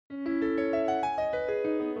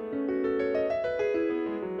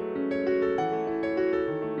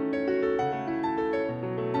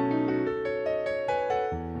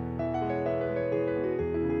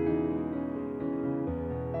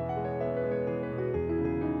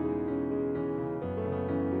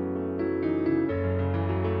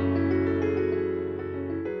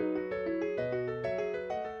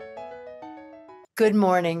Good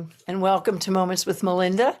morning and welcome to Moments with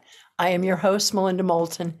Melinda. I am your host, Melinda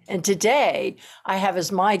Moulton, and today I have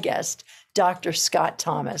as my guest Dr. Scott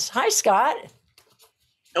Thomas. Hi, Scott.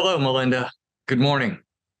 Hello, Melinda. Good morning.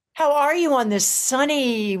 How are you on this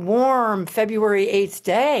sunny, warm February 8th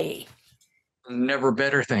day? Never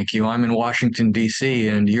better, thank you. I'm in Washington, D.C.,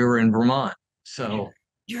 and you're in Vermont. So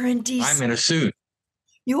You're in DC. I'm in a suit.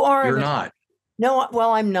 You are You're in a not, No,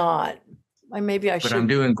 well, I'm not. Maybe I but should. I'm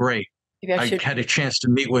doing great. Maybe I I should. had a chance to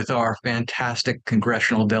meet with our fantastic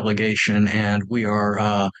congressional delegation, and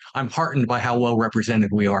I'm heartened by how well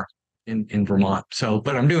represented we are in Vermont.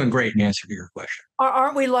 But I'm doing great in answer to your question.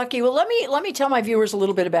 Aren't we lucky? Well, let me tell my viewers a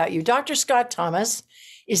little bit about you. Dr. Scott Thomas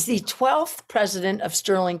is the 12th president of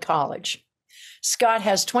Sterling College. Scott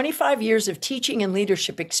has 25 years of teaching and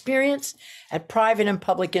leadership experience at private and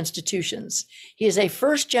public institutions. He is a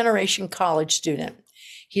first-generation college student.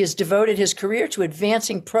 He has devoted his career to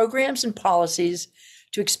advancing programs and policies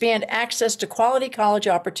to expand access to quality college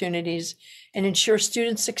opportunities and ensure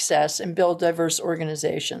student success and build diverse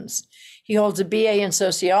organizations. He holds a BA in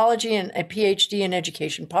sociology and a PhD in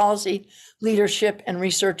education policy, leadership, and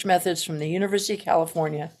research methods from the University of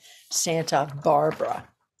California, Santa Barbara.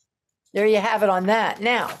 There you have it on that.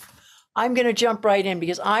 Now, I'm going to jump right in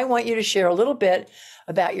because I want you to share a little bit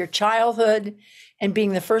about your childhood and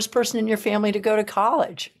being the first person in your family to go to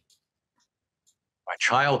college. My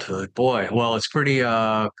childhood, boy, well, it's pretty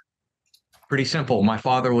simple. My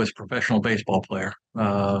father was a professional baseball player.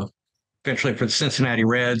 Eventually for the Cincinnati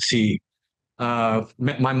Reds. He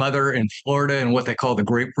met my mother in Florida in what they call the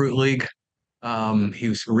Grapefruit League. He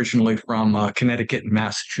was originally from Connecticut and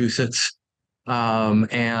Massachusetts. So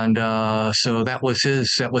that was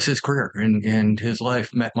his career in his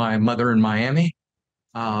life. Met my mother in Miami.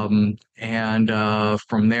 From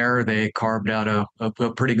there they carved out a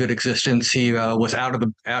pretty good existence. He was out of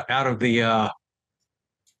the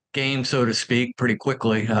game, so to speak, pretty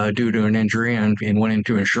quickly due to an injury, and went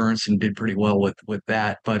into insurance and did pretty well with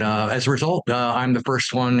that. But as a result, I'm the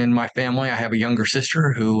first one in my family. I have a younger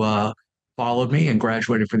sister who followed me and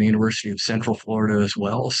graduated from the University of Central Florida as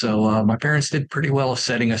well. So my parents did pretty well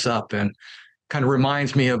setting us up, and kind of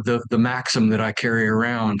reminds me of the maxim that I carry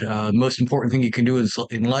around. The most important thing you can do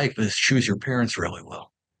in life is choose your parents really well,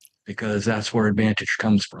 because that's where advantage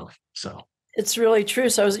comes from. So. It's really true.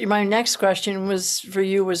 So my next question was for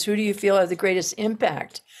you was, who do you feel had the greatest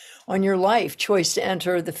impact on your life choice to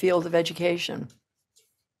enter the field of education?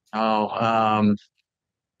 Oh,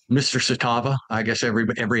 Mr. Satava. I guess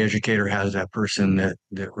every educator has that person that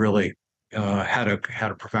really had a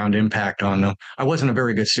profound impact on them. I wasn't a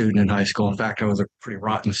very good student in high school. In fact, I was a pretty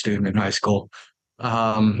rotten student in high school,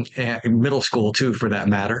 and middle school too, for that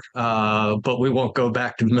matter. But we won't go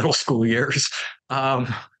back to the middle school years.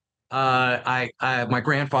 My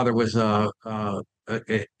grandfather was an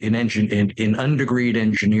undegreed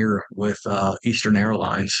engineer with Eastern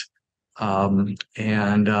Airlines.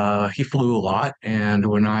 He flew a lot. And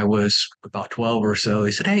when I was about 12 or so,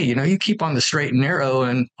 he said, "Hey, you keep on the straight and narrow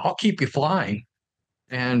and I'll keep you flying."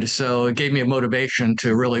 And so it gave me a motivation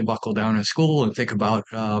to really buckle down in school and think about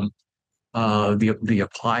the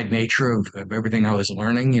applied nature of everything I was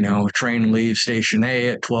learning. A train leaves station A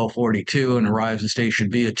at 12:42 and arrives at station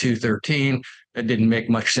B at 2:13. That didn't make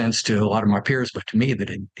much sense to a lot of my peers, but to me that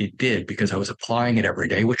it did, because I was applying it every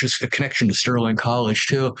day, which is a connection to Sterling College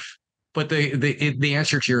too. But the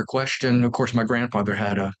answer to your question, of course, my grandfather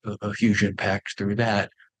had a huge impact through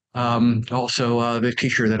that. Also, the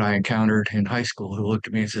teacher that I encountered in high school, who looked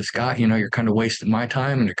at me and said, "Scott, you're kind of wasting my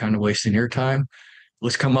time and you're kind of wasting your time.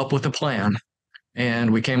 Let's come up with a plan."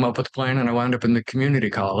 And we came up with a plan, and I wound up in the community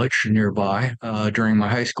college nearby during my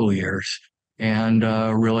high school years, and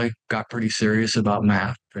really got pretty serious about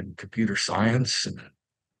math and computer science and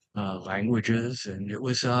languages. And it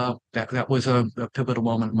was that was a pivotal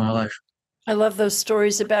moment in my life. I love those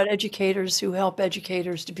stories about educators who help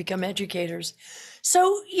educators to become educators.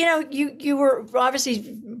 So, you were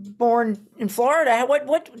obviously born in Florida.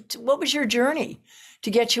 What was your journey to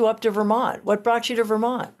get you up to Vermont? What brought you to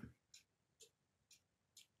Vermont?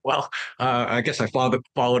 Well, I guess I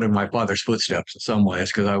followed in my father's footsteps in some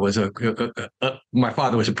ways, because my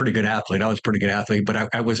father was a pretty good athlete. I was a pretty good athlete, but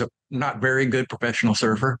I was a not very good professional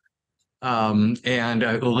surfer, and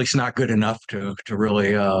at least not good enough to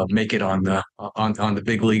really make it on the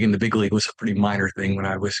big league. And the big league was a pretty minor thing when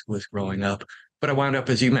I was growing up. But I wound up,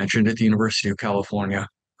 as you mentioned, at the University of California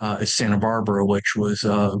at Santa Barbara, which was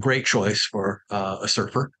a great choice for a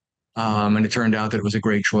surfer. And it turned out that it was a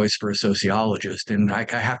great choice for a sociologist. And I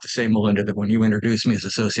have to say, Melinda, that when you introduced me as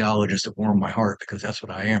a sociologist, it warmed my heart, because that's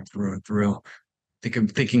what I am through and through.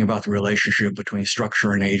 thinking about the relationship between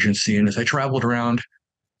structure and agency. And as I traveled around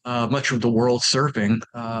much of the world surfing,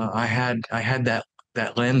 I had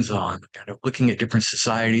that lens on, kind of looking at different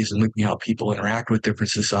societies and looking how people interact with different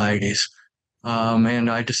societies. And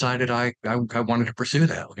I decided I wanted to pursue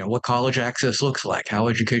that. What college access looks like, how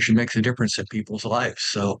education makes a difference in people's lives.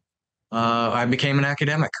 So I became an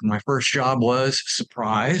academic. My first job was,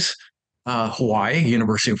 surprise, Hawaii,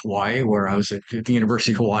 University of Hawaii, where I was at the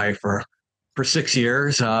University of Hawaii for 6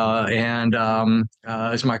 years.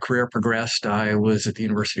 As my career progressed, I was at the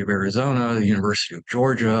University of Arizona, the University of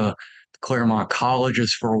Georgia, the Claremont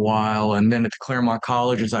Colleges for a while. And then at the Claremont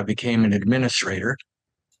Colleges, I became an administrator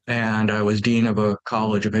and I was dean of a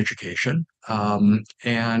college of education. I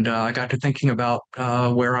got to thinking about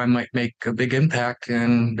where I might make a big impact.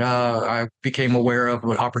 And I became aware of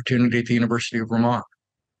an opportunity at the University of Vermont.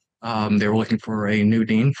 They were looking for a new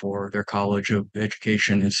dean for their College of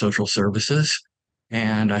Education and Social Services.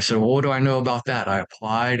 And I said, well, what do I know about that? I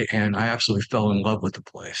applied and I absolutely fell in love with the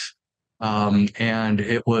place. And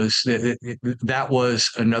that was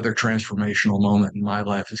another transformational moment in my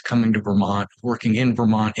life, is coming to Vermont, working in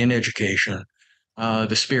Vermont in education.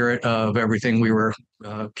 The spirit of everything, we were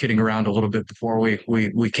kidding around a little bit before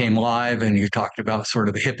we came live, and you talked about sort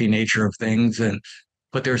of the hippie nature of things,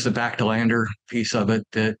 but there's the back to lander piece of it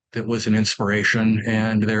that was an inspiration,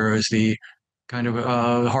 and there is the kind of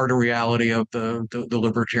harder reality of the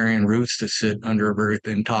libertarian roots that sit under a very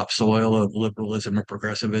thin topsoil of liberalism and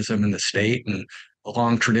progressivism in the state, and a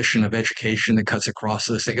long tradition of education that cuts across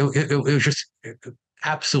this thing. It was just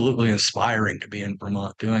absolutely inspiring to be in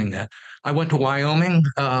Vermont doing that. I went to Wyoming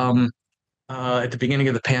at the beginning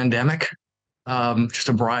of the pandemic. There was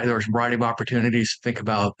a variety of opportunities to think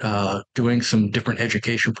about doing some different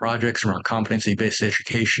education projects around competency-based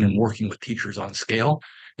education and working with teachers on scale.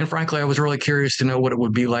 And frankly, I was really curious to know what it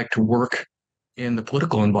would be like to work in the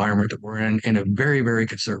political environment that we're in a very, very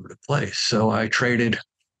conservative place. So I traded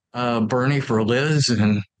Bernie for Liz,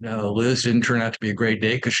 and Liz didn't turn out to be a great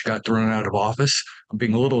day because she got thrown out of office. I'm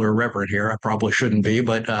being a little irreverent here. I probably shouldn't be,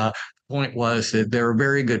 but the point was that there are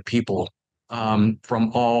very good people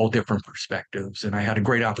from all different perspectives. And I had a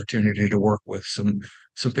great opportunity to work with some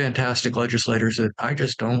fantastic legislators that I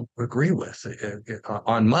just don't agree with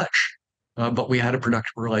on much. But we had a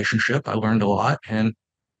productive relationship. I learned a lot. And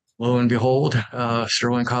lo and behold,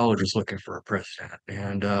 Sterling College was looking for a president.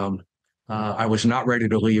 And I was not ready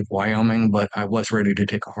to leave Wyoming, but I was ready to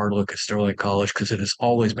take a hard look at Sterling College because it has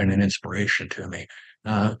always been an inspiration to me.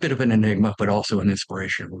 A bit of an enigma, but also an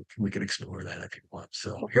inspiration. We could explore that if you want.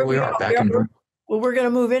 So here we are back in. Well, we're going to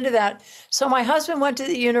move into that. So my husband went to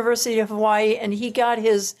the University of Hawaii, and he got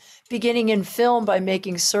his beginning in film by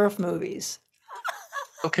making surf movies.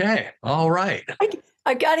 Okay. All right.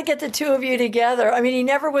 I got to get the two of you together. I mean, he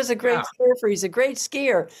never was a great surfer. He's a great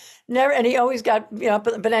skier. Never, and he always got,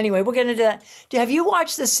 but anyway, we'll get into that. Have you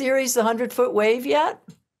watched the series, The 100-Foot Wave, yet?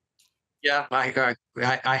 Yeah,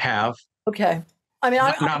 I have. Okay. I mean,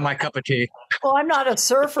 not my cup of tea. Well, I'm not a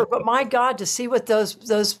surfer, but my God, to see what those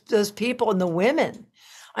people and the women.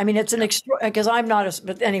 I mean, it's an extra, because I'm not a,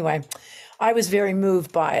 but anyway, I was very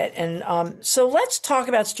moved by it. And so let's talk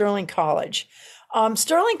about Sterling College.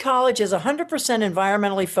 Sterling College is a 100%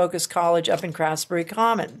 environmentally focused college up in Craftsbury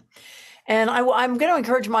Common. And I'm going to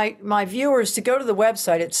encourage my viewers to go to the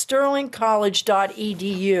website. It's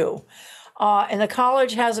sterlingcollege.edu. And the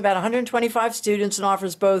college has about 125 students and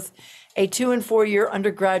offers both a 2- and 4-year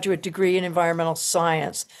undergraduate degree in environmental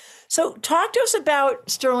science. So talk to us about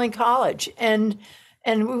Sterling College. And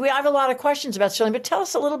we have a lot of questions about Sterling, but tell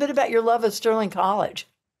us a little bit about your love of Sterling College.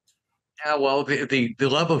 Yeah, well, the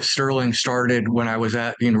love of Sterling started when I was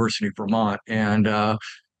at the University of Vermont, and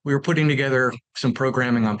we were putting together some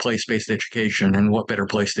programming on place-based education, and what better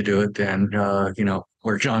place to do it than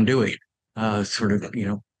where John Dewey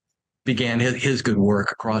began his good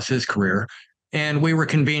work across his career. And we were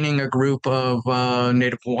convening a group of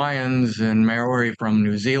Native Hawaiians and Maori from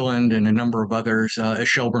New Zealand and a number of others at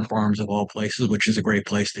Shelburne Farms, of all places, which is a great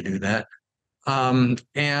place to do that.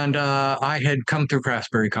 I had come through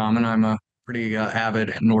Craftsbury Common. I'm a pretty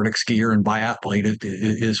avid Nordic skier and biathlete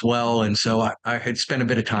as well. And so I had spent a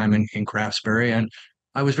bit of time in Craftsbury, and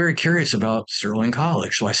I was very curious about Sterling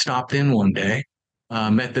College. So I stopped in one day,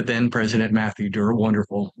 met the then president, Matthew Durr,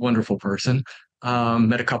 wonderful, wonderful person.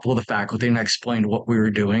 Met a couple of the faculty, and I explained what we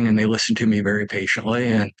were doing, and they listened to me very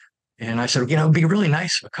patiently. And I said, it'd be really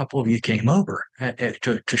nice if a couple of you came over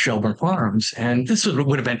to Shelburne Farms. And this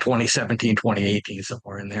would have been 2017, 2018,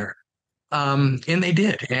 somewhere in there. And they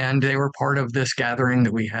did. And they were part of this gathering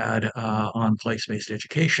that we had on place-based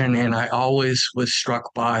education. And I always was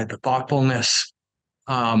struck by the thoughtfulness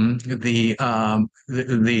The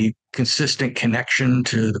consistent connection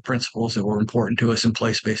to the principles that were important to us in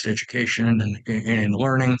place-based education and in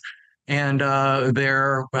learning, and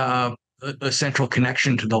their essential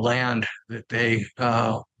connection to the land that they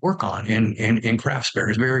work on in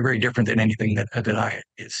Craftsbury is very, very different than anything that I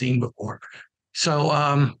had seen before. So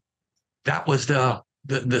that was the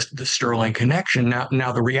Sterling connection.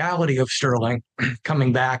 Now the reality of Sterling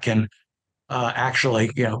coming back and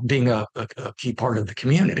actually, being a key part of the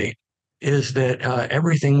community is that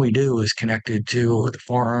everything we do is connected to the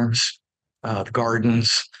farms, the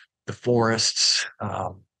gardens, the forests,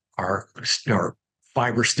 our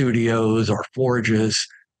fiber studios, our forages.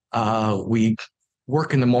 We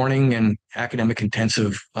work in the morning in academic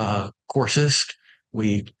intensive courses.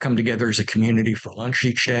 We come together as a community for lunch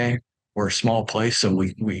each day. We're a small place, so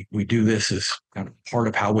we do this as kind of part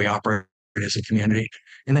of how we operate as a community.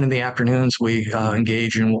 And then in the afternoons, we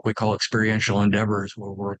engage in what we call experiential endeavors,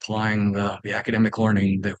 where we're applying the academic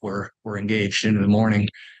learning that we're engaged in the morning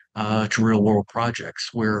to real world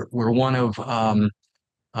projects. We're one of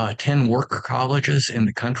 10 work colleges in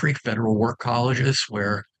the country, federal work colleges,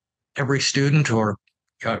 where every student or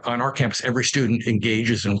on our campus, every student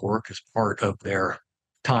engages in work as part of their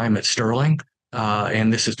time at Sterling.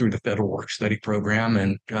 And this is through the Federal Work Study Program,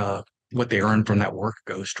 and what they earn from that work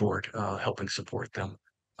goes toward helping support them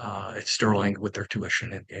at Sterling with their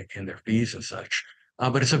tuition and their fees and such.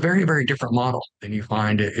 But it's a very, very different model than you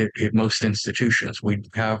find at most institutions.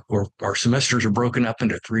 Our semesters are broken up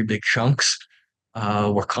into 3 big chunks.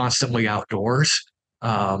 We're constantly outdoors.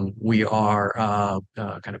 We are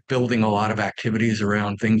kind of building a lot of activities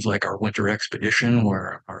around things like our winter expedition,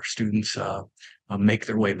 where our students make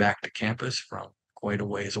their way back to campus from quite a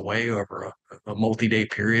ways away over a multi-day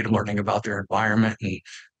period, learning about their environment and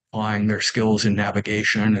applying their skills in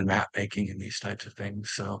navigation and map making and these types of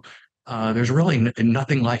things. So there's really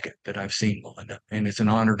nothing like it that I've seen, Melinda, and it's an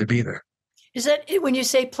honor to be there. Is that when you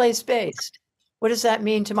say place-based? What does that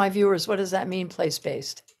mean to my viewers? What does that mean,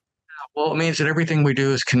 place-based? Well, it means that everything we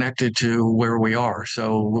do is connected to where we are.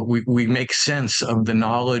 So we make sense of the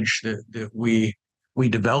knowledge that we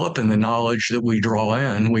develop and the knowledge that we draw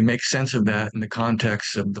in. We make sense of that in the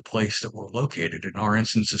context of the place that we're located. In our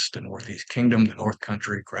instance, it's the Northeast Kingdom, the North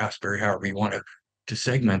Country, Craftsbury, however you want to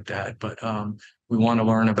segment that. But we want to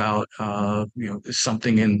learn about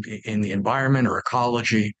something in the environment or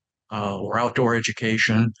ecology or outdoor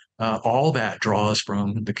education. All that draws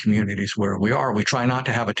from the communities where we are. We try not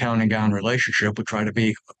to have a town and gown relationship. We try to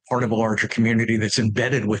be part of a larger community that's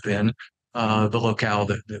embedded within the locale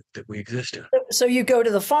that we exist in. So you go to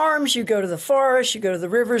the farms, you go to the forests, you go to the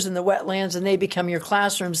rivers and the wetlands, and they become your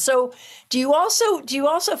classrooms. So do you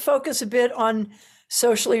also focus a bit on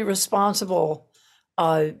socially responsible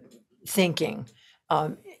thinking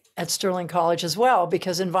at Sterling College as well,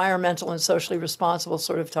 because environmental and socially responsible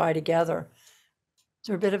sort of tie together? Is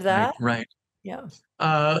there a bit of that? Right. Yeah.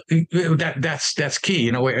 That's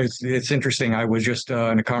key. It's interesting. I was just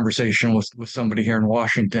in a conversation with somebody here in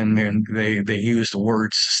Washington, and they used the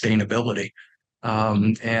word sustainability.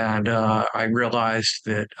 And I realized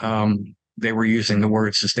that they were using the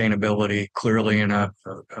word sustainability clearly in a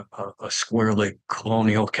squarely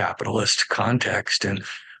colonial capitalist context. And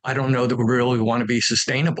I don't know that we really want to be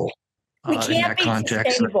sustainable We in can't that be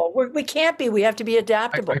context. sustainable. We can't be. We have to be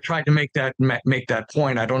adaptable. I tried to make that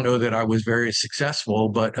point. I don't know that I was very successful,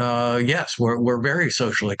 but yes, we're very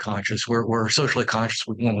socially conscious. We're socially conscious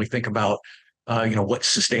when we think about what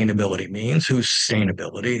sustainability means, who's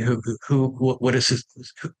sustainability,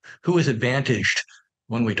 who is advantaged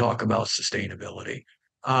when we talk about sustainability.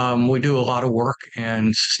 We do a lot of work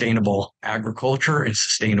in sustainable agriculture and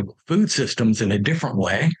sustainable food systems in a different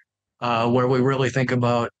way, where we really think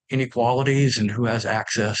about inequalities and who has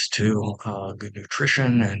access to good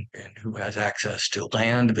nutrition and who has access to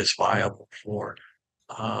land that's viable for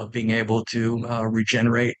being able to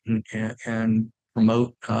regenerate and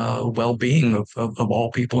promote well-being of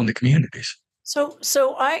all people in the communities. So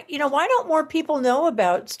why don't more people know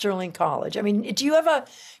about Sterling College? I mean, do you have a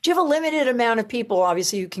limited amount of people?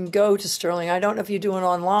 Obviously, you can go to Sterling. I don't know if you do an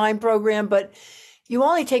online program, but you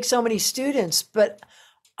only take so many students. But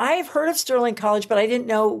I've heard of Sterling College, but I didn't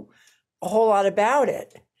know a whole lot about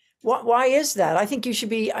it. Why is that? I think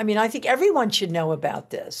I think everyone should know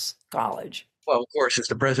about this college. Well, of course, as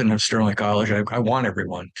the president of Sterling College, I want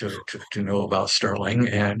everyone to know about Sterling.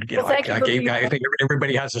 And, Well, thank you I think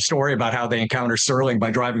everybody has a story about how they encounter Sterling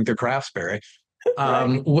by driving through Craftsbury.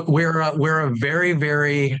 Right. We're a very,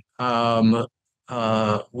 very,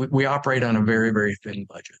 we operate on a very, very thin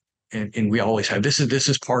budget. And we always have. This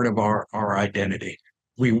is part of our identity.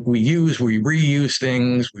 we reuse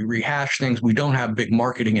things, we rehash things. We don't have big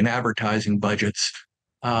marketing and advertising budgets.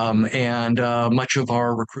 And much of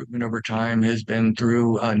our recruitment over time has been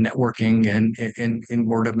through networking and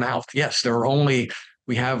word of mouth. Yes,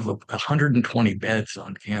 we have 120 beds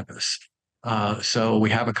on campus. So we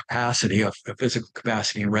have a physical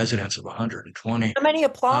capacity in residence of 120. How many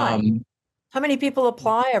apply? Um, How many people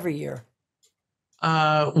apply every year?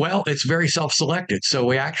 well, it's very self-selected. So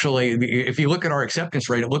we actually, if you look at our acceptance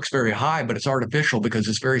rate, it looks very high, but it's artificial because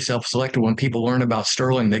it's very self-selected. When people learn about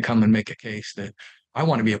Sterling, they come and make a case that I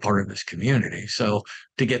want to be a part of this community. So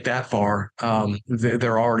to get that far,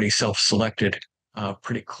 they're already self-selected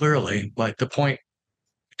pretty clearly. But the point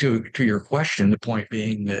to your question, the point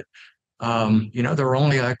being that there are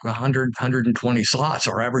only like 120 slots.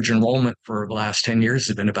 Our average enrollment for the last 10 years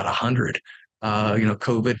has been about 100.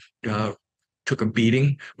 COVID took a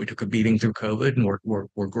beating. We took a beating through COVID, and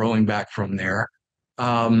we're growing back from there.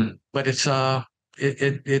 But it's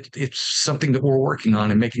something that we're working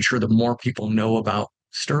on and making sure that more people know about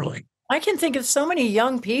Sterling. I can think of so many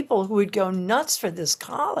young people who would go nuts for this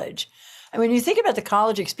college. I mean, you think about the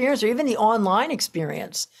college experience or even the online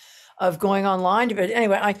experience of going online to, but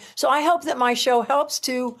anyway, I hope that my show helps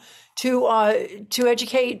to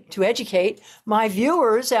educate my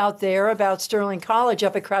viewers out there about Sterling College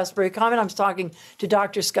up at Craftsbury Common. I'm talking to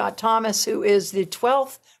Dr. Scott Thomas, who is the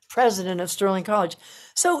 12th president of Sterling College.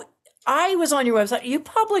 So I was on your website. You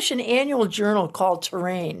publish an annual journal called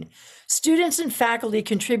Terrain. Students and faculty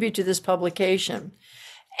contribute to this publication,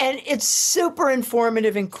 and it's super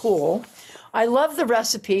informative and cool. I love the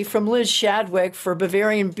recipe from Liz Shadwick for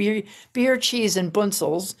Bavarian beer cheese and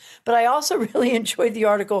bunzels, but I also really enjoyed the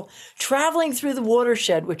article Traveling Through the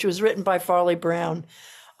Watershed, which was written by Farley Brown.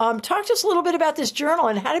 Talk to us a little bit about this journal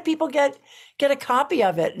and how do people get a copy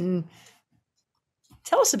of it? And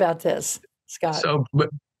tell us about this, Scott. So,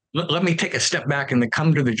 let me take a step back and then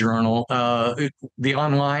come to the journal. The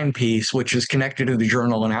online piece, which is connected to the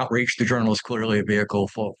journal and outreach, the journal is clearly a vehicle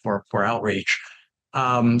for outreach.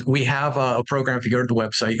 We have a program. If you go to the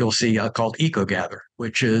website, you'll see called EcoGather,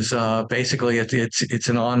 which is basically it's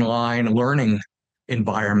an online learning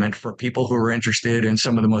environment for people who are interested in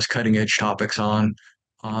some of the most cutting edge topics on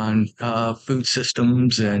food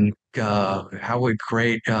systems and how we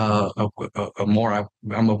create a more.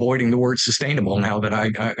 I'm avoiding the word sustainable now that I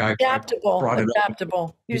brought it up.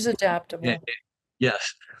 Adaptable. Use adaptable.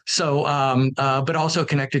 Yes. So, but also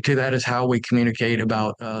connected to that is how we communicate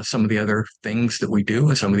about some of the other things that we do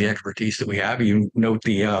and some of the expertise that we have. You note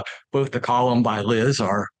both the column by Liz,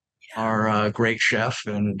 our great chef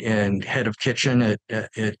and head of kitchen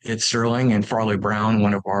at Sterling, and Farley Brown,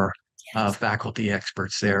 one of our faculty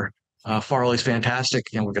experts there. Farley's fantastic.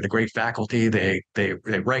 We've got a great faculty. They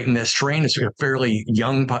write in this. Terrain is a fairly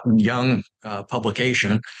young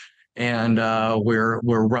publication. And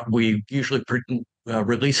we usually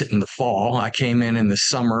release it in the fall. I came in the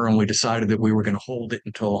summer, and we decided that we were going to hold it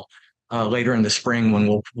until later in the spring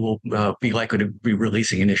when we'll be likely to be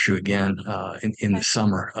releasing an issue again in the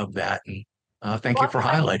summer of that. And thank you for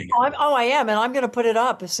highlighting it. I am, and I'm going to put it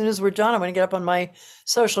up as soon as we're done. I'm going to get up on my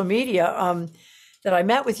social media that I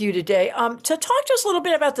met with you today. To talk to us a little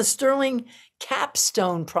bit about the Sterling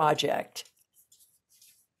Capstone Project.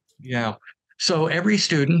 Yeah. So every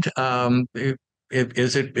student,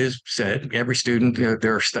 as it is said, every student,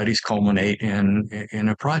 their studies culminate in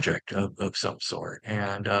a project of some sort.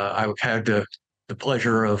 And I had the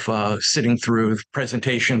pleasure of sitting through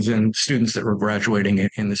presentations and students that were graduating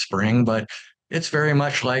in the spring. But it's very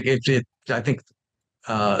much like I think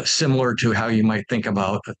similar to how you might think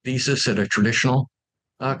about a thesis at a traditional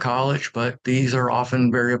college, but these are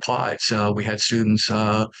often very applied. So we had students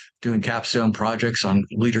doing capstone projects on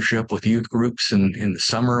leadership with youth groups, and in the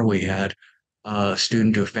summer we had a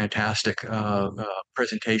student do a fantastic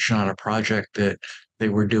presentation on a project that they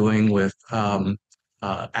were doing with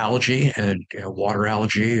algae and water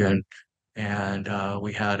algae, and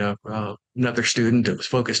we had another student that was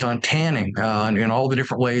focused on tanning and all the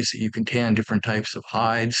different ways that you can tan different types of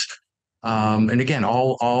hides. And again,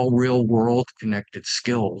 all real world connected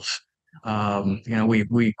skills. I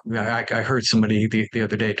heard somebody the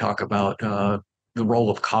other day talk about the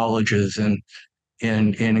role of colleges and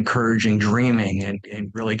in encouraging dreaming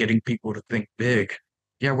and really getting people to think big.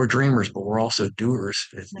 Yeah, we're dreamers, but we're also doers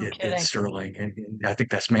at Sterling, and I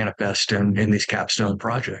think that's manifest in these capstone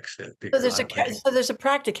projects. So there's a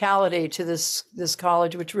practicality to this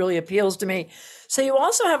college which really appeals to me. So you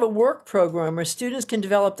also have a work program where students can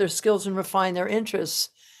develop their skills and refine their interests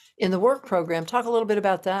in the work program. Talk a little bit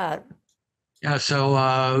about that. Yeah,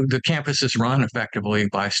 so the campus is run effectively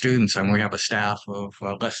by students, and we have a staff of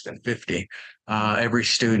less than 50. Every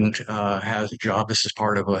student has a job. This is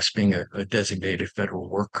part of us being a designated federal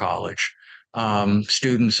work college.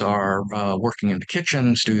 Students are working in the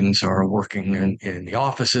kitchen, students are working in the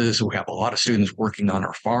offices. We have a lot of students working on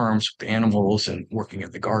our farms with the animals and working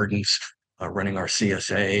in the gardens, running our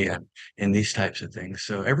CSA and these types of things.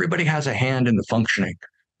 So everybody has a hand in the functioning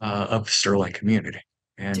of the Sterling community.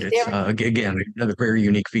 And Do they it's ever, again another very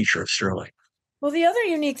unique feature of Sterling. well, the other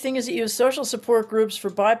unique thing is that you have social support groups for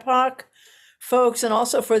BIPOC folks and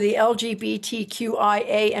also for the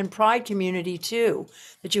LGBTQIA and Pride community too,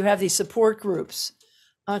 that you have these support groups.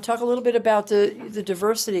 Talk a little bit about the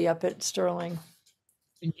diversity up at Sterling.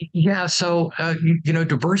 Yeah, so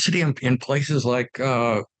diversity in places like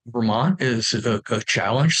Vermont is a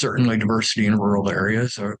challenge. Certainly, diversity in rural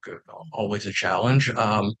areas are always a challenge.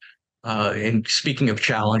 And speaking of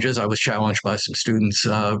challenges, I was challenged by some students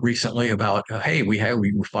recently about, hey, we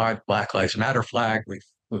fly the Black Lives Matter flag, we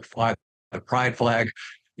fly the Pride flag,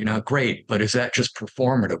 great, but is that just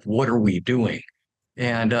performative? What are we doing?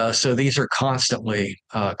 And so these are constantly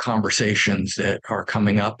conversations that are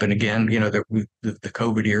coming up. And again, the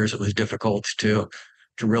COVID years, it was difficult to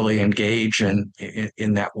really engage in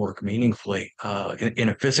that work meaningfully in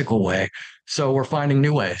a physical way. So we're finding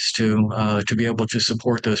new ways to be able to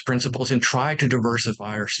support those principles and try to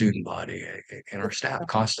diversify our student body and our staff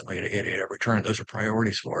constantly at every turn. Those are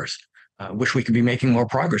priorities for us. Wish we could be making more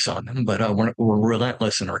progress on them, but we're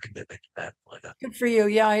relentless in our commitment to that. Good for you.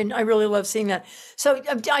 Yeah, I really love seeing that. So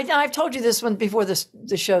I've told you this one before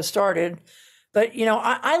the show started, but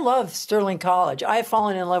I love Sterling College. I've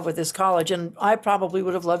fallen in love with this college, and I probably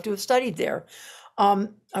would have loved to have studied there.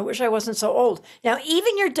 I wish I wasn't so old. Now,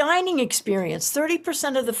 even your dining experience,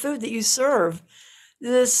 30% of the food that you serve,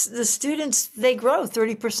 the students, they grow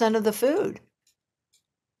 30% of the food.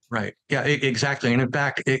 Right. Yeah, exactly. And in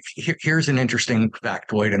fact, here's an interesting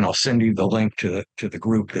factoid, and I'll send you the link to the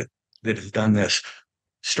group that has done this.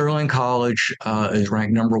 Sterling College is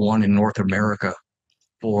ranked number one in North America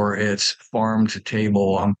for its farm to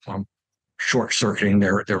table. I'm short circuiting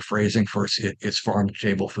their phrasing for its farm to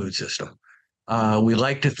table food system. We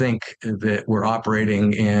like to think that we're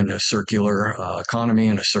operating in a circular economy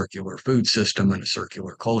and a circular food system and a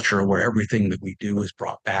circular culture where everything that we do is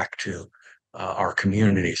brought back to our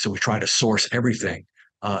community. So we try to source everything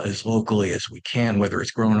as locally as we can, whether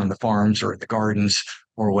it's grown on the farms or in the gardens,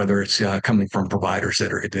 or whether it's coming from providers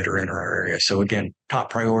that are in our area. So again, top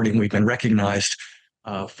priority, and we've been recognized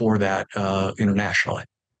for that internationally.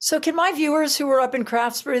 So can my viewers who are up in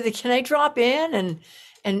Craftsbury, can they drop in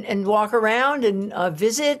and walk around and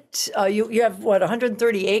visit? You have what,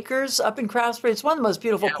 130 acres up in Craftsbury? It's one of the most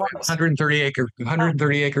beautiful parts. 130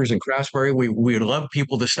 acres in Craftsbury. We would love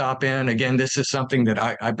people to stop in. Again, this is something that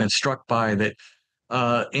I've been struck by that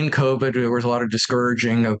in COVID, there was a lot of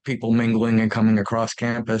discouraging of people mingling and coming across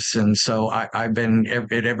campus. And so I've been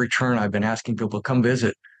at every turn, I've been asking people to come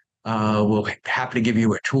visit. We'll happy to give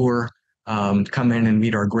you a tour. Come in and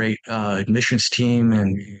meet our great admissions team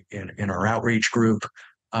and our outreach group.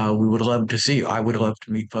 We would love to see you. I would love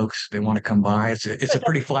to meet folks. They want to come by. It's a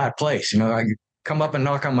pretty flat place. I come up and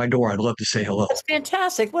knock on my door. I'd love to say hello. That's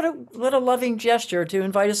fantastic. What a loving gesture to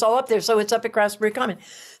invite us all up there. So it's up at Craftsbury Common.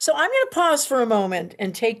 So I'm going to pause for a moment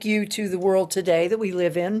and take you to the world today that we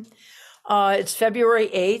live in. It's February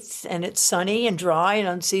 8th, and it's sunny and dry and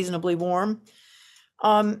unseasonably warm.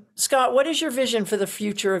 Scott, what is your vision for the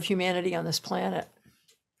future of humanity on this planet?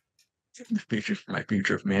 My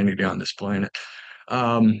future of humanity on this planet.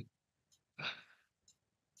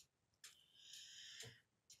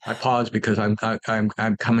 I pause because I'm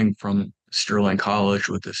coming from Sterling College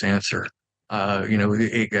with this answer.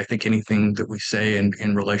 I think anything that we say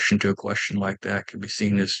in relation to a question like that can be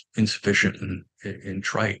seen as insufficient and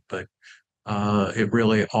trite, but it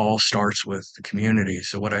really all starts with the community.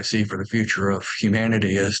 So what I see for the future of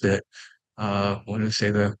humanity is that when I say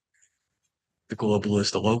the global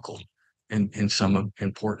is the local in some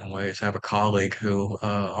important ways. I have a colleague who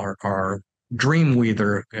our dream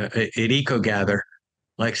weaver at EcoGather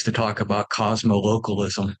likes to talk about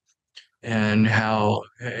cosmo-localism and how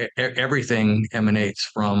everything emanates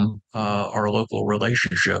from our local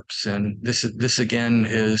relationships. And this again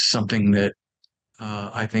is something that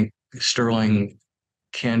I think Sterling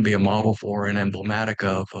can be a model for and emblematic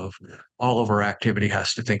of all of our activity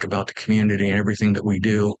has to think about the community, and everything that we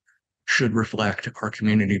do should reflect our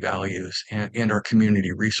community values and our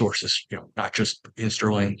community resources, not just in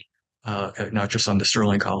Sterling, not just on the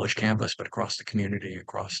Sterling College campus, but across the community,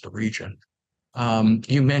 across the region.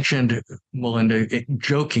 You mentioned, Melinda,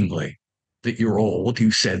 jokingly that you're old.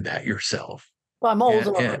 You said that yourself. Well, I'm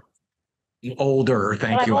older. Older, But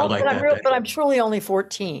thank I'm you. I old, like that. but I'm truly only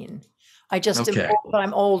 14. I just am Okay. old, but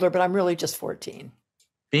I'm older, but I'm really just 14.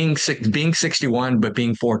 Being 61, but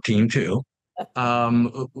being 14 too.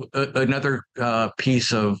 Another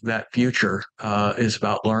piece of that future is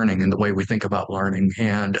about learning and the way we think about learning.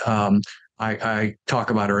 And I talk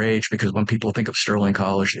about our age because when people think of Sterling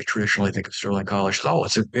College, they traditionally think of Sterling College as, oh,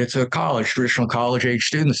 it's a college, traditional college age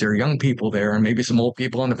students. There are young people there, and maybe some old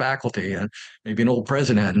people on the faculty, and maybe an old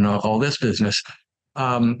president, and all this business.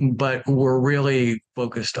 But we're really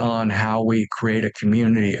focused on how we create a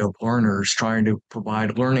community of learners, trying to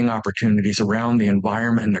provide learning opportunities around the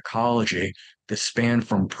environment and ecology that span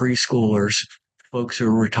from preschoolers, folks who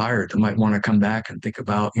are retired that might want to come back and think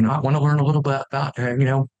about, I want to learn a little bit about,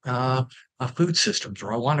 food systems,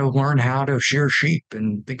 or I want to learn how to shear sheep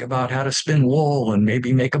and think about how to spin wool and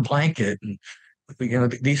maybe make a blanket. And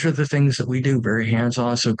these are the things that we do very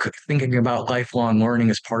hands-on. So thinking about lifelong learning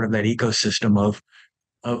as part of that ecosystem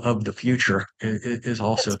of the future is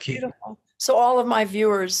also That's key. beautiful. So all of my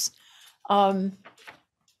viewers, um,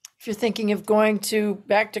 if you're thinking of going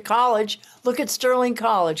back to college, look at Sterling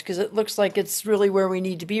College because it looks like it's really where we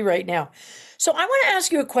need to be right now. So I want to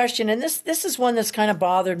ask you a question, and this is one that's kind of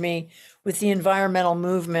bothered me with the environmental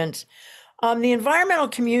movement. The environmental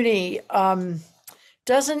community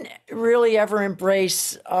doesn't really ever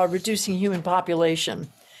embrace reducing human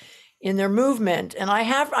population in their movement. And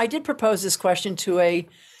I did propose this question to a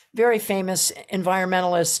very famous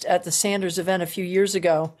environmentalist at the Sanders event a few years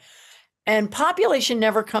ago. And population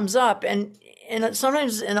never comes up. And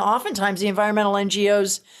sometimes and oftentimes the environmental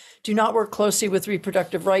NGOs do not work closely with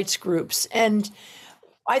reproductive rights groups. And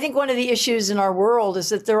I think one of the issues in our world is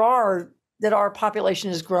that our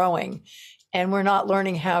population is growing and we're not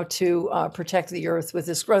learning how to protect the earth with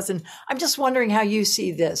this growth. And I'm just wondering how you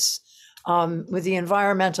see this with the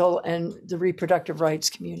environmental and the reproductive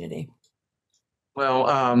rights community.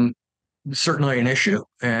 Well, certainly an issue,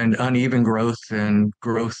 and uneven growth and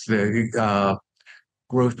growth that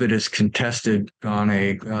is contested on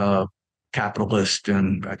a capitalist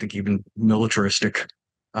and I think even militaristic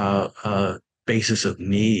basis of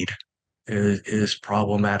need is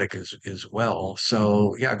problematic as well.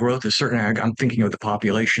 So yeah, growth is certainly. I'm thinking of the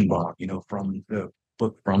population bomb, from the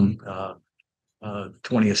book from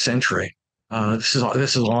 20th century. This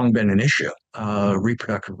has long been an issue.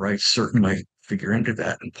 Reproductive rights certainly figure into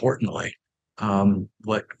that importantly.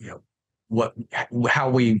 What what how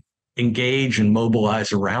we engage and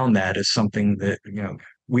mobilize around that is something that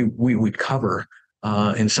we would cover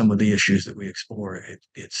in some of the issues that we explore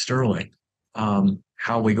at Sterling.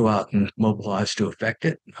 How we go out and mobilize to affect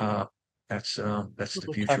it. That's the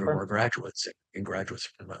future of our graduates and graduates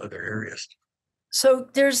from other areas. So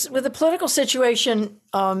with the political situation,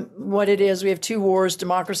 what it is, we have two wars,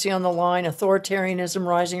 democracy on the line, authoritarianism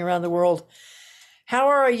rising around the world. How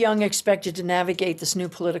are our young expected to navigate this new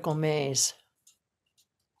political maze?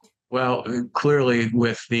 Well, clearly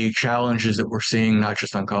with the challenges that we're seeing, not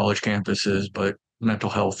just on college campuses, but mental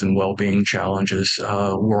health and well-being challenges,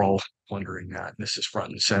 we're all wondering that. This is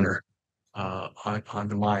front and center on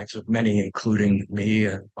the minds of many, including me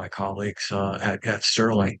and my colleagues at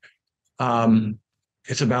Sterling.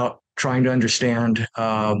 It's about trying to understand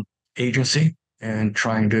agency and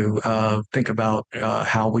trying to think about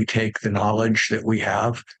how we take the knowledge that we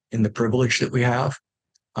have and the privilege that we have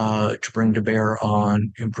to bring to bear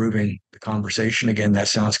on improving the conversation. Again, that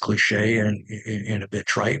sounds cliche and a bit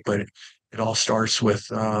trite, but it all starts with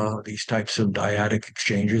these types of dyadic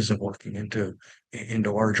exchanges and working into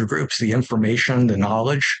larger groups. The information, the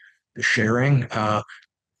knowledge, the sharing,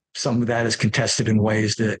 some of that is contested in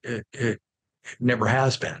ways that it never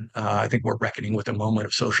has been. I think we're reckoning with a moment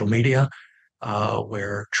of social media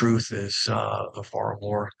where truth is a far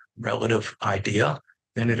more relative idea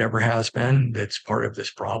than it ever has been. That's part of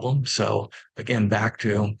this problem. So again, back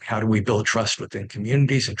to how do we build trust within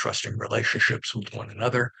communities and trusting relationships with one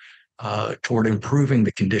another toward improving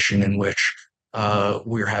the condition in which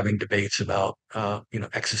we're having debates about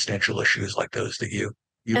existential issues like those that you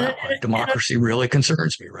outlined. Democracy really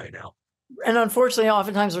concerns me right now. And unfortunately,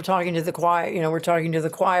 oftentimes we're talking to the choir, we're talking to the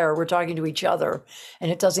choir, we're talking to each other, and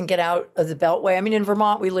it doesn't get out of the beltway. I mean, in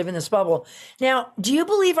Vermont, we live in this bubble. Now, do you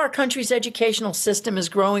believe our country's educational system is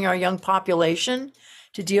growing our young population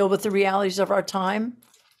to deal with the realities of our time?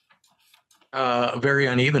 Very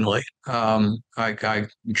unevenly. I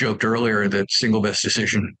joked earlier that single best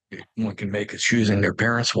decision one can make is choosing their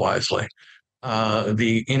parents wisely.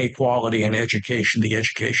 The inequality in education, the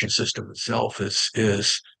education system itself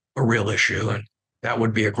is a real issue. And that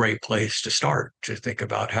would be a great place to start to think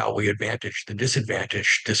about how we advantage the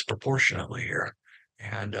disadvantaged disproportionately here.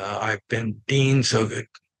 And I've been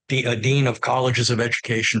a dean of colleges of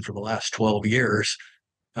education for the last 12 years,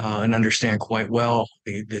 and understand quite well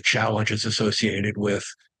the challenges associated with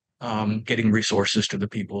getting resources to the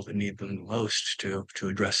people that need them the most to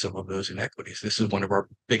address some of those inequities. This is one of our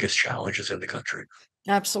biggest challenges in the country.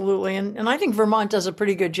 Absolutely. And I think Vermont does a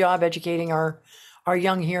pretty good job educating our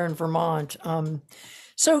young here in Vermont.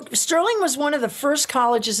 So Sterling was one of the first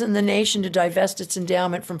colleges in the nation to divest its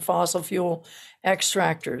endowment from fossil fuel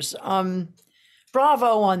extractors.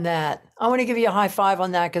 Bravo on that. I want to give you a high five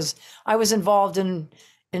on that because I was involved in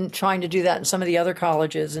trying to do that in some of the other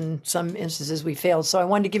colleges. In some instances, we failed. So I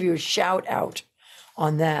wanted to give you a shout out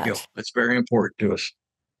on that. You know, it's very important to us.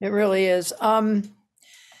 It really is.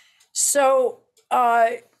 So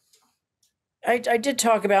I did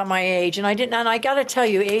talk about my age, and I didn't. And I got to tell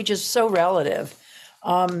you, age is so relative.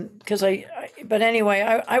 Because but anyway,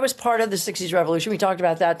 I was part of the 60s revolution. We talked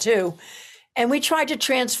about that too. And we tried to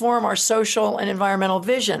transform our social and environmental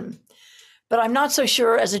vision. But I'm not so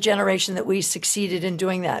sure as a generation that we succeeded in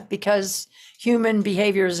doing that because human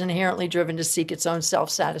behavior is inherently driven to seek its own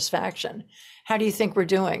self-satisfaction. How do you think we're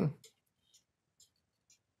doing?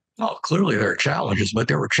 Well, clearly there are challenges, but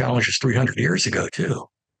there were challenges 300 years ago too.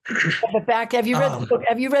 But have you read the book?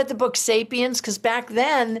 Have you read the book *Sapiens*? Because back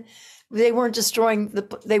then, they weren't destroying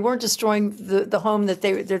the home that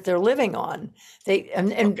they're living on. They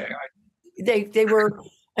were.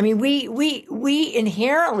 I mean, we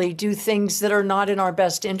inherently do things that are not in our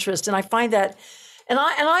best interest, and I find that, and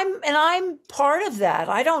I'm part of that.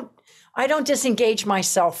 I don't disengage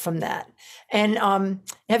myself from that. And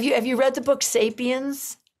have you read the book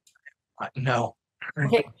 *Sapiens*? No.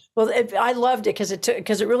 Okay. Well, I loved it because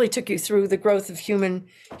it really took you through the growth of human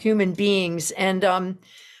beings, and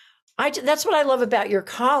that's what I love about your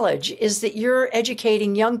college is that you're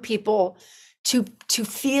educating young people to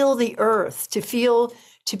feel the earth, to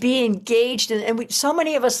be engaged in, and so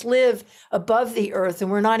many of us live above the earth and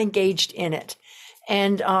we're not engaged in it.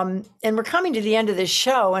 And we're coming to the end of this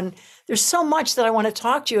show, and there's so much that I want to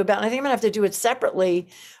talk to you about. And I think I'm gonna have to do it separately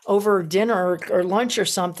over dinner or lunch or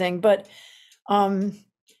something. But I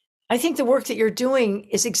think the work that you're doing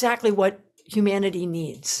is exactly what humanity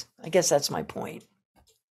needs. I guess that's my point.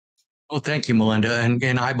 Well, thank you, Melinda,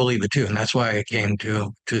 and I believe it too, and that's why I came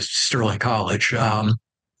to Sterling College.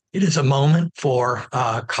 It is a moment for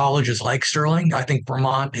colleges like Sterling. I think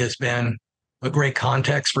Vermont has been a great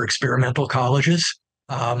context for experimental colleges.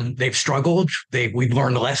 They've struggled. We've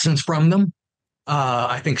learned lessons from them.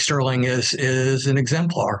 I think Sterling is an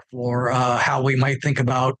exemplar for how we might think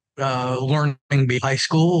about learning beyond high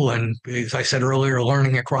school, and as I said earlier,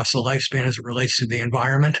 learning across the lifespan as it relates to the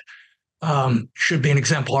environment. Should be an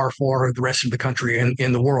exemplar for the rest of the country and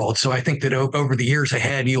in the world. So I think that over the years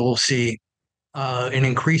ahead, you will see an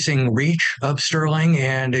increasing reach of Sterling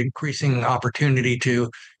and increasing opportunity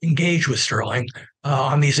to engage with Sterling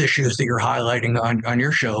on these issues that you're highlighting on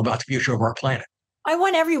your show about the future of our planet. I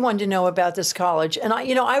want everyone to know about this college, and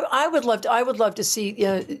I would love to see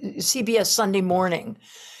CBS Sunday Morning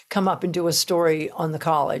come up and do a story on the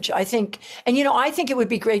college. I think it would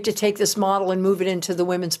be great to take this model and move it into the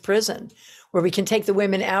women's prison, where we can take the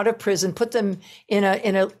women out of prison, put them in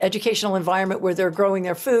a educational environment where they're growing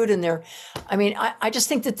their food and I just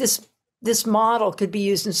think that this model could be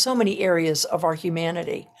used in so many areas of our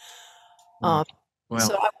humanity. Well,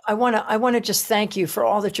 so I want to just thank you for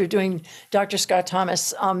all that you're doing, Dr. Scott Thomas,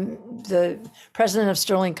 the president of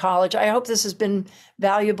Sterling College. I hope this has been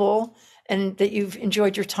valuable and that you've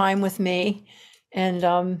enjoyed your time with me. And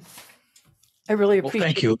I really appreciate it.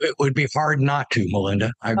 Thank you. It would be hard not to,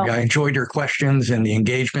 Melinda. I enjoyed your questions and the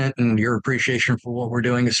engagement and your appreciation for what we're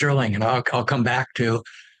doing at Sterling. And I'll come back to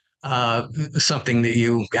something that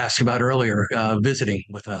you asked about earlier, visiting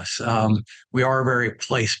with us. We are a very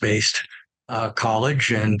place-based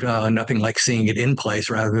college, and nothing like seeing it in place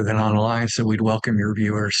rather than online. So we'd welcome your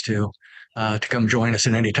viewers to come join us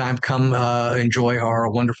at any time. Come enjoy our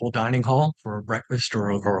wonderful dining hall for breakfast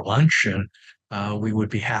or lunch, and we would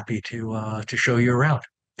be happy to show you around.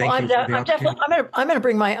 Thank you for the opportunity.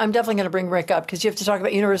 I'm definitely going to bring Rick up because you have to talk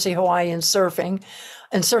about University of Hawaii and surfing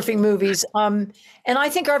movies. And I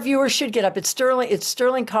think our viewers should get up. It's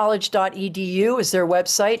sterlingcollege.edu is their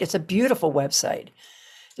website. It's a beautiful website.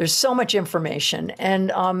 There's so much information. And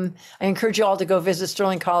I encourage you all to go visit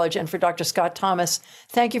Sterling College. And for Dr. Scott Thomas,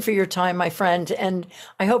 thank you for your time, my friend. And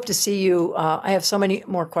I hope to see you. I have so many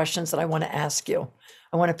more questions that I want to ask you.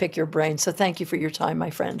 I want to pick your brain. So thank you for your time, my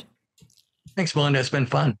friend. Thanks, Melinda. It's been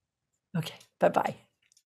fun. Okay. Bye-bye.